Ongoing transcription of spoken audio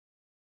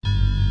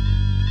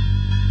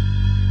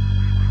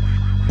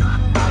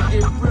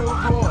get real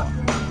raw.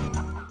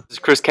 This is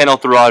Chris Kennel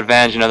with the Raw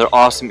Advantage, another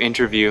awesome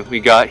interview. We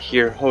got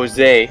here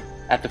Jose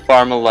at the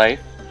Farm of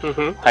Life.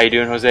 How you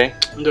doing, Jose?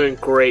 I'm doing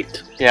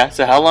great. Yeah,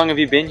 so how long have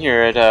you been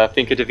here at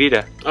Finca de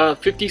Vida?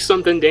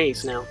 50-something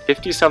days now.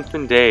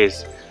 50-something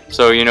days.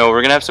 So, you know,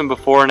 we're going to have some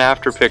before and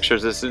after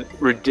pictures. This is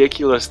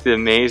ridiculous, the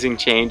amazing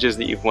changes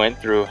that you've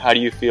went through. How do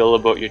you feel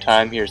about your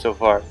time here so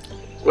far?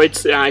 Well,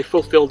 I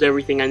fulfilled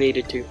everything I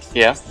needed to.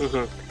 Yeah?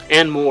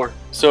 And more.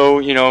 So,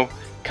 you know,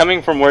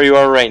 coming from where you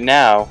are right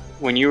now,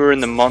 when you were in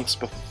the months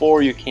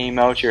before you came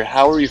out here,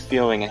 how were you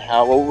feeling and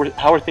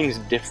how are things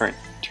different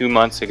 2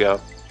 months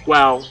ago?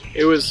 Wow,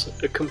 it was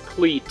a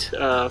complete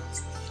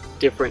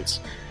difference.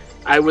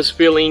 I was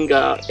feeling,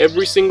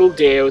 every single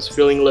day I was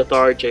feeling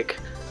lethargic.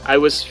 I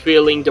was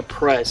feeling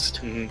depressed.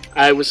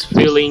 I was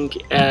feeling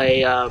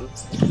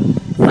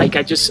like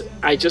I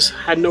just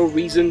had no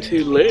reason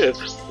to live.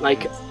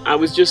 Like I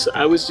was just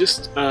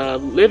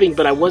living,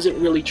 but I wasn't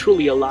really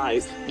truly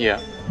alive.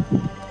 Yeah.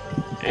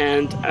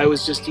 And I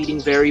was just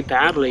eating very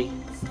badly,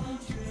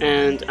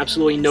 and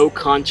absolutely no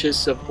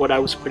conscious of what I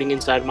was putting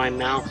inside my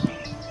mouth.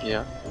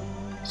 Yeah.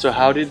 So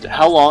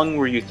how long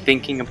were you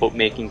thinking about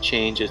making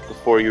changes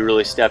before you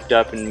really stepped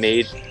up and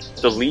made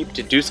the leap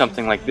to do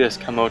something like this,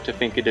 come out to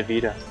Finca de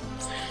Vida?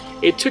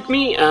 It took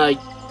me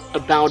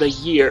about a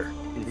year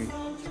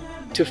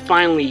to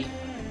finally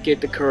get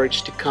the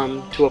courage to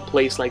come to a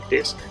place like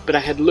this. But I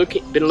had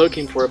been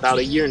looking for about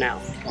a year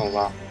now. Oh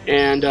wow.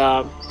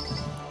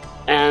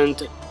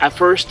 And at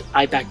first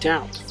I backed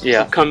out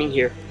of coming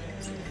here.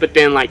 But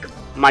then like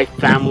my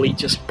family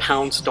just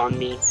pounced on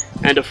me,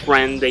 and a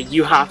friend that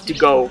you have to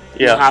go,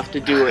 you have to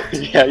do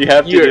it. Yeah, you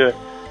have to do it.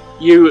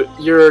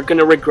 You're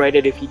gonna regret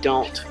it if you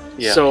don't.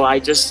 Yeah. So I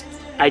just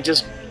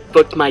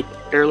booked my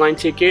airline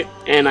ticket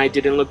and I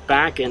didn't look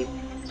back, and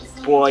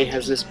boy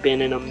has this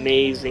been an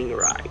amazing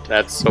ride.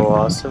 That's so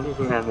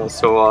awesome. Man, that's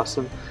so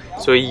awesome.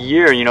 So a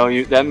year, you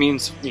know, that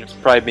means it's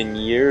probably been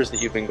years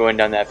that you've been going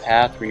down that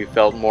path where you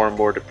felt more and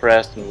more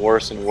depressed and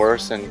worse,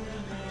 and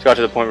it got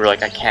to the point where you're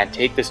like, I can't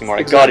take this anymore.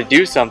 I got to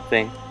do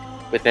something.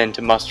 But then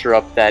to muster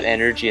up that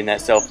energy and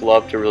that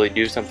self-love to really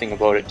do something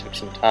about it took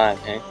some time,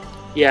 eh?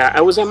 Yeah,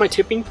 I was at my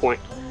tipping point.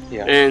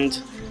 Yeah. And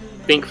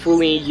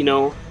thankfully, you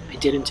know, I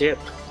didn't tip.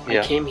 I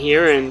came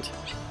here and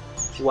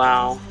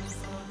wow,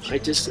 I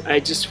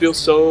just feel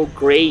so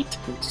great,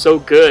 so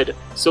good,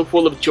 so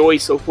full of joy,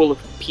 so full of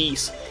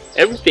peace.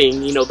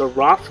 Everything, you know, the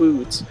raw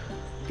foods,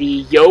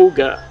 the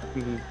yoga,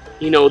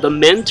 you know, the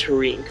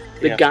mentoring,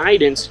 the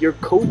guidance, your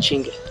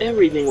coaching,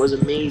 everything was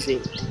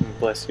amazing.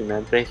 Bless you,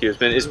 man. Thank you.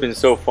 It's been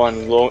so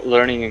fun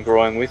learning and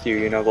growing with you.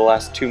 You know, the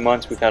last 2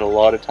 months we've had a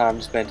lot of time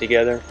spent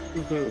together.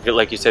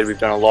 Like you said, we've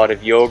done a lot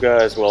of yoga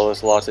as well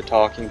as lots of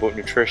talking about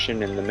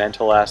nutrition and the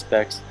mental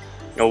aspects.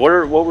 You know,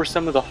 what were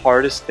some of the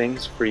hardest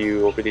things for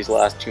you over these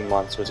last 2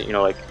 months? Was it, you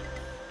know, like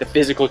the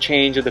physical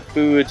change of the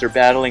foods, or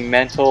battling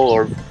mental,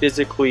 or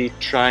physically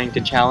trying to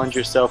challenge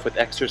yourself with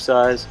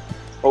exercise?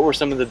 What were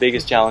some of the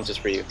biggest challenges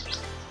for you?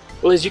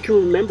 Well, as you can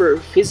remember,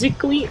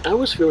 physically, I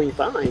was feeling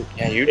fine.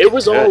 Yeah, it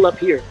was all up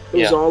here. It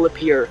was all up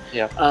here.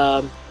 Yeah.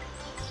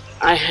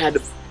 I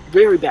had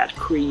very bad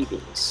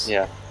cravings.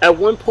 Yeah. At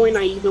one point,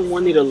 I even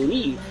wanted to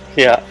leave.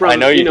 Yeah, I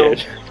know you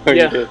did.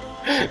 You did.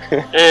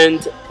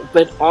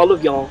 But all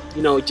of y'all,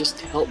 you know,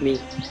 just helped me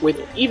with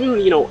even,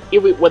 you know,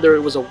 whether it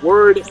was a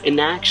word, an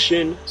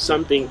action,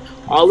 something,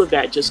 all of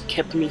that just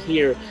kept me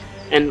here.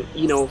 And,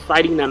 you know,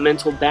 fighting that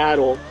mental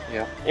battle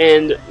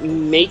and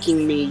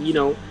making me, you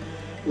know,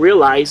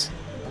 realize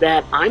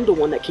that I'm the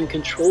one that can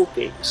control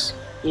things,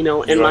 you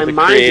know, and my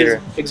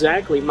mind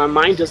my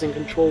mind doesn't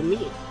control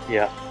me.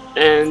 Yeah.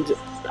 And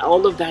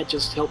all of that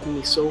just helped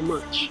me so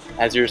much.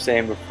 As you were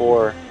saying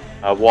before,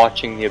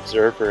 watching The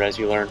Observer as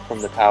you learn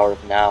from the power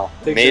of now.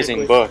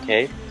 Amazing book,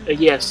 eh?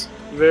 Yes,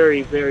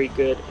 very, very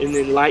good. And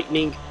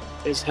enlightening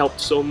has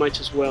helped so much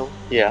as well.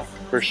 Yeah,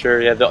 for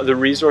sure. Yeah, the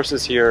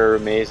resources here are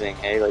amazing,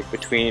 eh? Like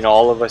between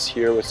all of us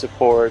here with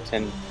support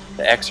and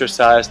the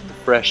exercise, the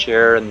fresh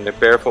air, and the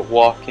barefoot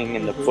walking,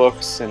 and the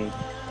books, and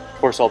of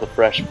course all the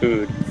fresh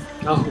food.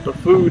 Oh, the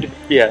food.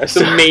 Yeah. It's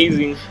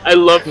amazing. I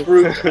love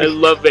fruit. I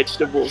love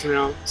vegetables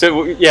now.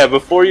 So, yeah,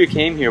 before you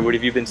came here, would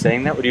have you been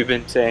saying that? Would you have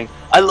been saying,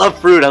 I love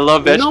fruit, I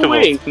love vegetables? No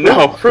way.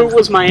 No. Fruit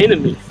was my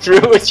enemy.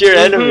 Fruit was your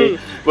enemy.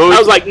 I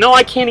was like, no,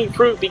 I can't eat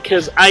fruit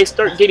because I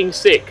start getting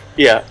sick.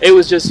 Yeah. It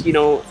was just, you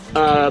know,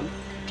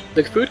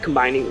 the food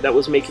combining that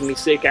was making me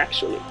sick,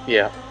 actually.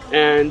 Yeah.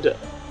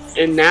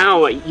 And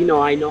now, you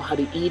know, I know how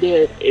to eat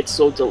it. It's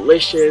so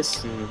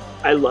delicious.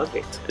 I love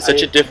it. It's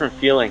such a different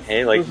feeling,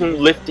 hey? Like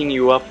lifting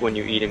you up when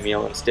you eat a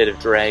meal instead of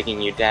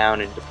dragging you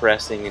down and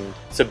depressing and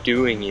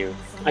subduing you.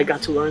 I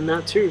got to learn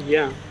that too,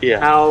 yeah.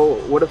 Yeah.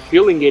 What a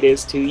feeling it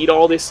is to eat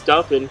all this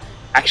stuff and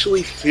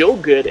actually feel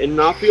good and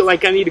not feel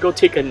like I need to go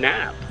take a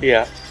nap.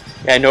 Yeah.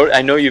 I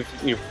know you've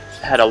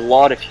had a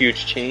lot of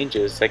huge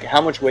changes. Like, how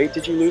much weight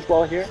did you lose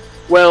while here?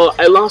 Well,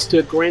 I lost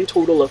a grand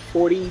total of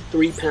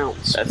 43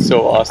 pounds. That's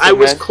so awesome, I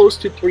was close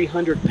to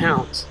 300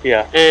 pounds.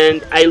 Yeah.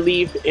 And I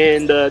leave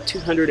in the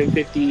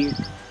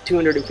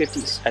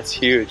 250s. That's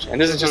huge. And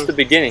this is just the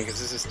beginning, because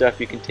this is stuff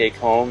you can take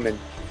home and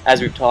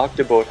as we've talked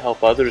about,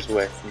 help others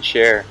with and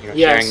share. You know,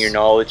 Yes. sharing your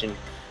knowledge and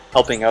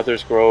helping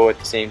others grow at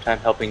the same time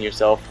helping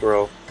yourself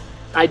grow.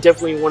 I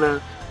definitely want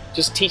to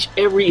just teach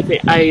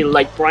everything.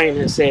 Like Brian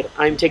has said,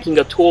 I'm taking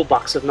a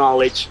toolbox of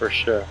knowledge, For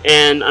sure.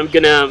 and I'm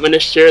gonna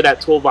share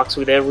that toolbox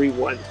with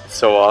everyone.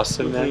 So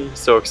awesome, man.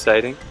 So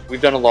exciting. We've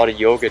done a lot of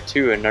yoga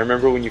too, and I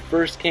remember when you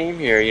first came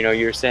here, you know,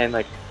 you were saying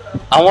like,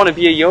 I want to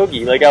be a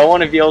yogi. Like, I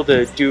want to be able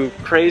to do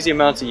crazy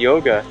amounts of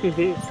yoga.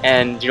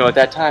 And you know, at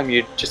that time,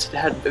 you just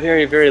had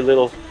very, very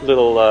little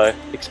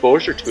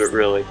exposure to it,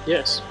 really.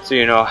 Yes. So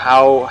you know,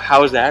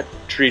 how's that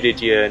treated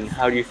you, and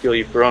how do you feel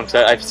you've grown?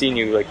 Because I've seen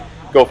you like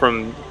go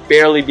from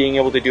barely being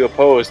able to do a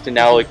pose to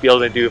now like be able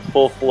to do a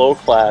full flow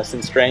class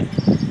and strength,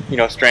 you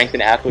know, strength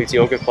and athletes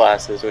yoga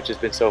classes, which has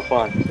been so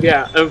fun.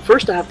 Yeah.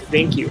 First, I have to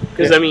thank you,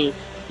 because Yeah. I mean,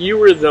 you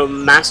were the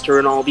master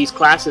in all these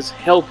classes,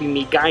 helping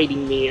me,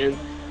 guiding me, and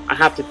I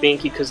have to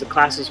thank you because the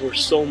classes were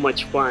so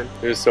much fun.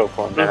 It was so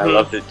fun, man. I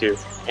loved it too.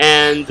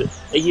 And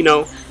you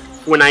know,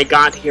 when I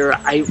got here,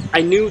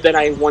 I knew that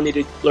I wanted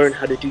to learn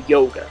how to do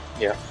yoga.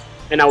 Yeah.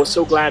 And I was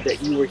so glad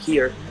that you were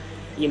here,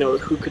 you know,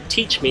 who could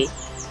teach me.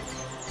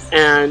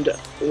 And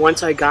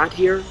once I got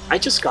here, I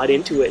just got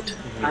into it.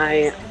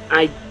 I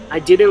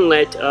didn't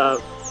let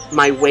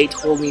my weight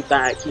hold me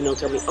back, you know,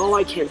 tell me, oh,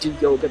 I can't do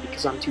yoga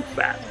because I'm too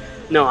fat.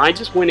 No, I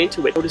just went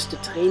into it, noticed a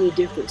tiny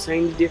difference,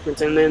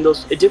 and then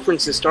those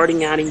differences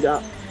starting adding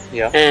up.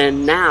 Yeah.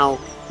 And now,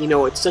 you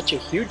know, it's such a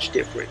huge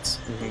difference.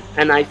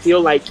 And I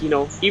feel like, you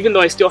know, even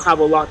though I still have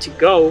a lot to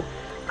go,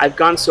 I've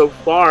gone so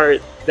far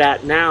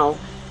that now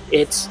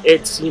it's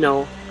you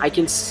know, I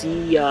can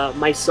see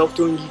myself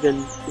doing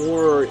even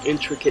more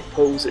intricate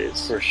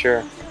poses. For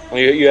sure. Well,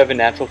 you have a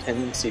natural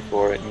tendency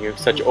for it, and you have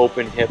such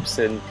open hips,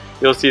 and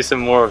you'll see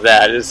some more of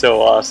that. It's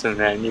so awesome,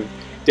 man. You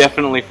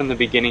definitely, from the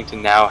beginning to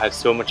now, have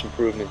so much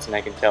improvements, and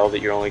I can tell that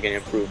you're only going to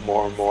improve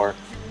more and more.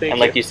 Thank and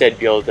like you. you said,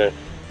 be able to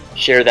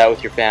share that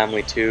with your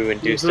family too,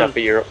 and do stuff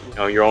at your, you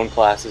know, your own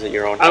classes at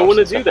your own house. I want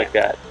to and do stuff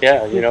that. like that.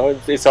 Yeah, you know,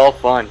 it's all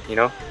fun. You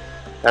know,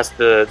 that's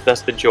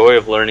the joy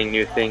of learning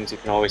new things. You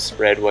can always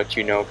spread what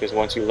you know, because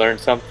once you learn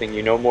something,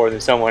 you know more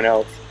than someone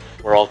else.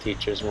 We're all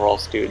teachers and we're all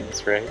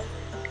students, right?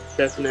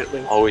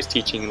 Definitely. Always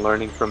teaching and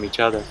learning from each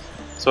other.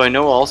 So I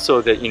know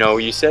also that, you know,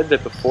 you said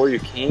that before you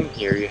came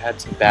here, you had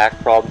some back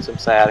problems, some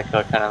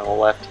sciatica, kind of on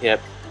the left hip,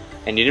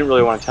 and you didn't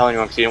really want to tell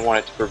anyone because you didn't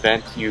want it to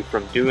prevent you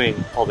from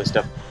doing all this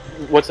stuff.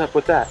 What's up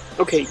with that?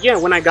 Okay, yeah,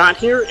 when I got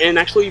here, and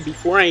actually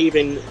before I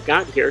even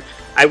got here,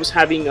 I was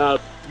having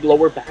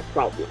lower back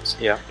problems.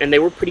 Yeah. And they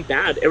were pretty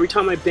bad. Every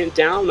time I bent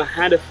down, I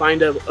had to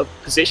find a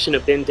position to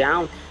bend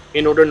down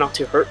in order not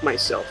to hurt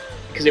myself,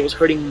 because it was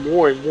hurting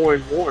more and more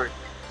and more.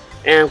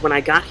 And when I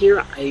got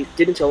here, I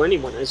didn't tell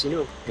anyone, as you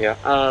know. Yeah.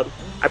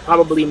 I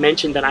probably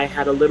mentioned that I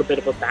had a little bit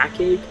of a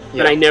backache,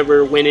 but I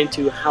never went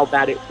into how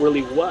bad it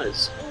really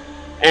was.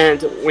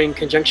 And in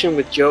conjunction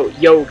with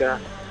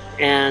yoga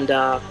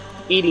and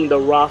eating the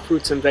raw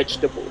fruits and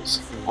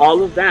vegetables,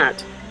 all of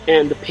that,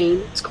 and the pain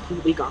is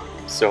completely gone.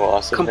 So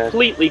awesome.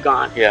 Completely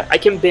gone. Yeah. I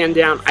can bend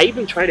down. I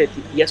even tried it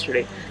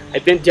yesterday. I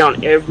bent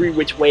down every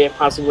which way I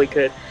possibly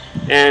could,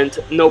 and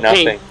no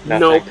pain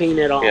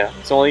at all. Yeah,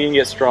 it's only going to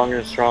get stronger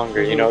and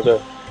stronger. You know,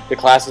 the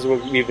classes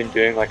we've been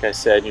doing, like I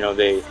said, you know,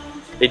 they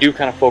do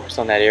kind of focus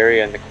on that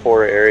area and the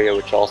core area,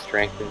 which all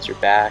strengthens your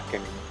back,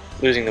 and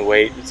losing the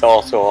weight. It's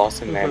all so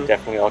awesome, man.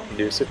 Definitely all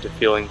conducive to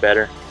feeling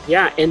better.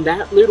 Yeah, and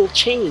that little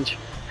change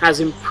has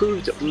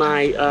improved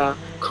my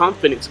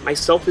confidence, my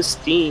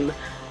self-esteem,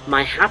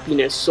 my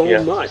happiness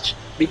so much.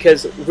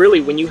 Because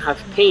really, when you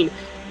have pain,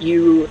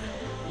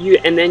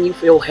 and then you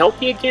feel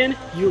healthy again,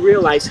 you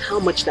realize how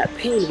much that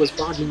pain was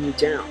bogging you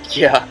down.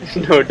 Yeah,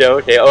 no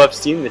doubt. Hey, I've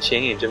seen the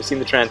change. I've seen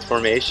the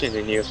transformation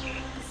in you,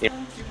 know,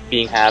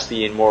 being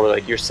happy and more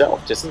like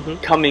yourself, just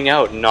coming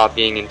out and not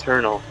being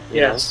internal.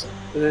 Yes.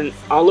 And then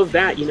all of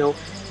that, you know,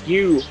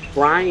 you,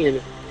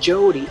 Brian,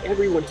 Jody,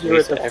 everyone here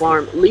at the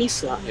farm,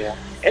 Lisa,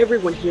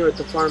 everyone here at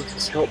the farm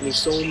has helped me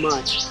so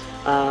much.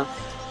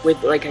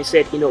 With, like I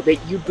said, you know, that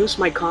you boost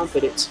my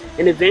confidence,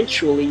 and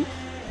eventually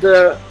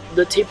the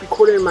tape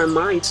recorder in my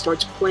mind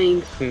starts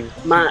playing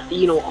my,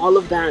 you know, all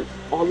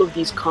of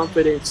these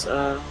confidence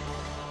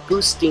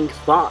boosting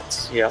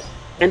thoughts. Yeah.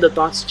 And the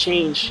thoughts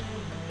change,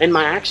 and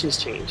my actions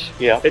change.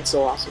 Yeah. It's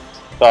so awesome.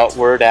 Thought,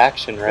 word,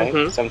 action,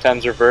 right?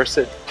 Sometimes reverse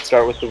it.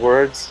 Start with the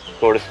words,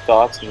 go to the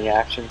thoughts, and the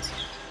actions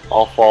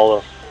all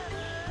follow.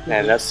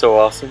 Man, that's so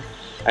awesome.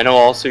 I know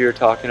also you're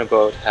talking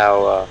about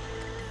how,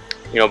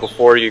 you know,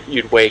 before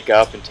you'd wake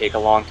up and take a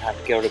long time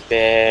to get out of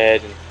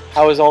bed, and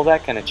how has all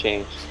that kind of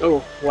changed?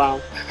 Oh, wow.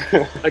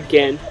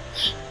 Again,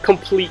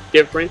 complete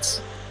difference.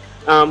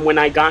 When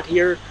I got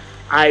here,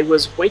 I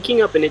was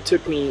waking up and it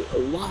took me a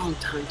long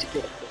time to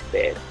get out of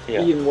bed.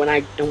 Yeah. Even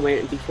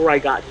before I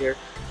got here,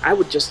 I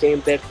would just stay in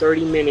bed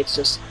 30 minutes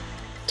just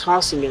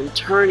tossing and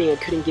turning. I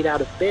couldn't get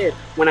out of bed.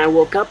 When I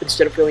woke up,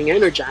 instead of feeling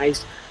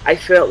energized, I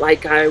felt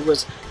like I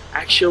was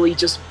actually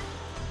just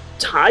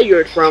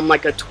tired from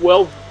like a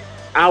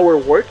 12-hour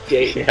work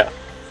day. Yeah.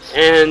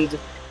 And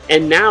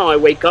now I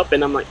wake up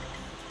and I'm like,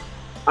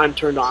 I'm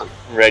turned on.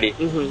 Ready.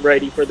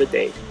 Ready for the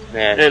day.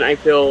 Man. And I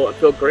feel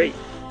great.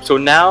 So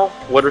now,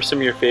 what are some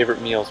of your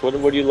favorite meals? What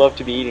do you love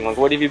to be eating? Like,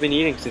 what have you been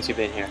eating since you've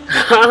been here?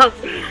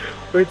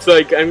 It's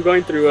like I'm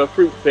going through a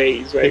fruit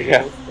phase right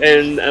now,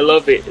 and I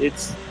love it.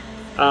 It's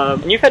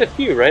and you've had a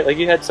few, right? Like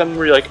you had some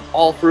where you're like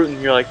all fruit,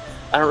 and you're like,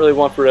 I don't really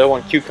want fruit. I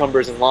want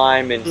cucumbers and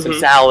lime and some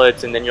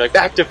salads, and then you're like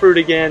back to fruit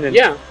again, and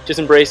just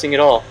embracing it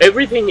all.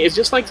 Everything is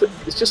just like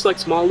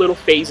small little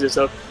phases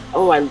of,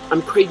 oh,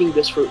 I'm craving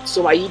this fruit,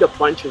 so I eat a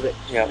bunch of it,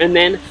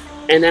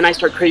 and then I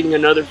start craving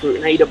another fruit,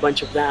 and I eat a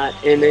bunch of that,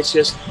 and it's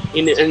just,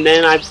 and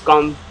then I've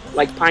gone,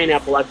 like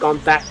pineapple, I've gone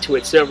back to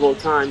it several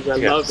times. I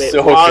love it.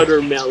 So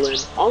watermelon,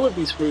 all of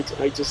these fruits,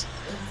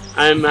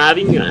 I'm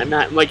having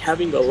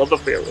a love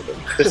affair with them.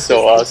 It's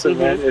so awesome,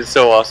 man. It's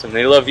so awesome.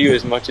 They love you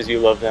as much as you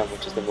love them,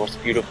 which is the most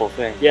beautiful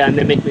thing. Yeah, and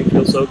they make me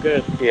feel so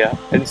good. Yeah,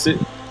 and so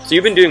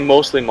you've been doing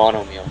mostly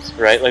mono meals,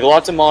 right? Like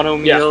lots of mono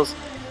meals,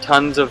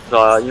 tons of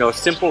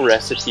simple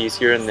recipes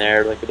here and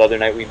there. Like the other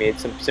night we made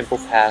some simple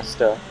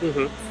pasta.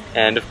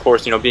 And of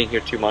course, being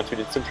here 2 months, we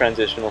did some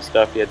transitional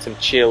stuff. You had some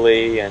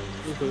chili and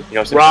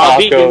some raw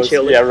tacos. Vegan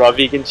chili. Yeah, raw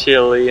vegan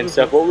chili and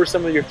stuff. What were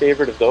some of your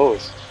favorite of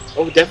those?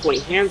 Oh, definitely,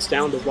 hands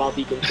down, the raw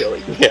vegan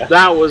chili. Yeah.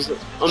 That was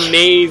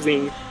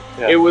amazing.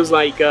 Yeah. It was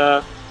like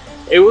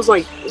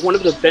one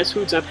of the best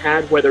foods I've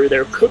had, whether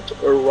they're cooked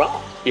or raw.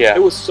 Yeah.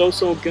 It was so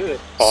good,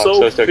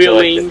 so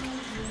filling,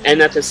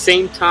 and at the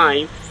same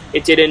time,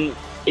 it didn't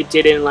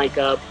like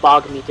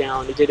bog me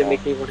down. It didn't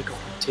make me want to go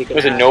take a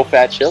nap. It was a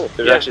no-fat chili.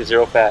 There was actually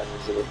zero fat.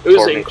 It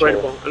was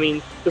incredible. Chili. I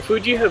mean, the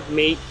food you have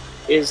made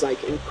is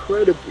like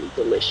incredibly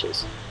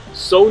delicious,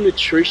 so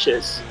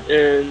nutritious,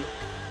 and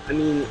I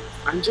mean,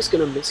 I'm just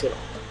gonna miss it all.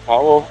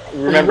 Oh, well,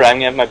 remember, I'm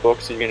gonna have my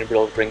book, so you're gonna be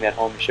able to bring that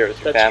home and share it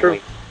with your family.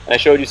 True. And I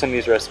showed you some of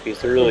these recipes.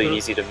 They're really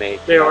easy to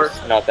make. They are.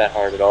 It's not that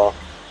hard at all.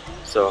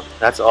 So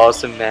that's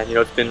awesome, man.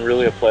 It's been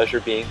really a pleasure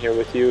being here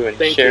with you and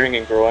sharing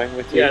and growing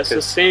with you. Yeah, it's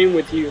the same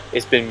with you.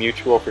 It's been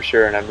mutual for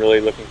sure, and I'm really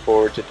looking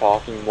forward to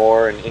talking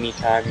more. And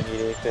anytime you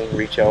need anything,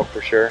 reach out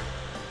for sure.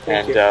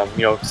 Thank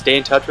you. Stay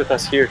in touch with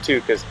us here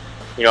too, because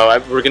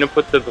we're gonna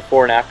put the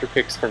before and after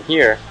pics from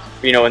here.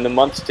 In the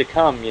months to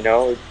come,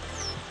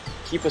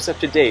 keep us up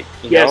to date.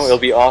 It'll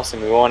be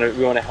awesome. We want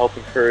to help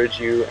encourage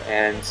you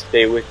and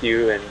stay with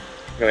you, and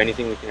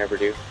anything we can ever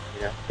do.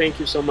 Thank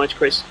you so much,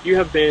 Chris. You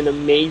have been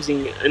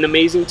amazing, an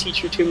amazing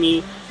teacher to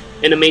me,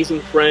 an amazing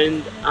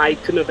friend. I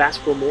couldn't have asked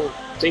for more.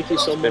 Thank you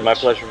so much. It's been my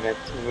pleasure, man.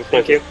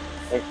 Thank you.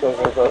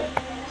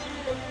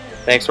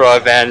 Thanks, Raw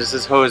Van. This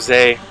is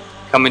Jose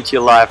coming to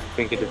you live from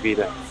Finca de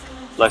Vida.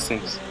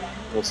 Blessings.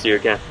 We'll see you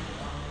again.